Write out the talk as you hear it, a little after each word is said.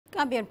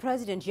Gambian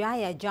President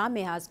Yayah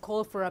Jammeh has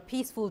called for a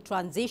peaceful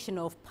transition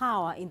of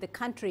power in the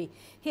country.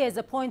 He has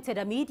appointed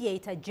a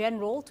mediator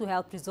general to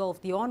help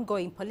resolve the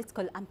ongoing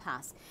political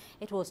impasse.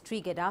 It was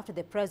triggered after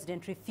the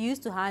president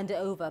refused to hand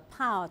over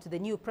power to the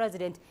new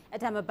president,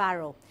 Adama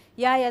Barrow.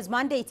 Yayah's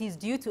mandate is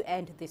due to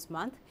end this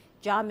month.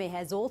 Jammeh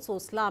has also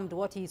slammed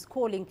what he is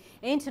calling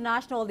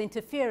international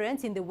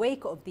interference in the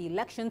wake of the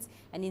elections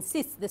and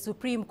insists the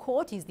Supreme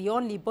Court is the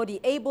only body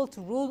able to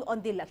rule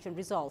on the election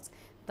results.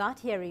 That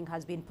hearing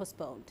has been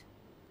postponed.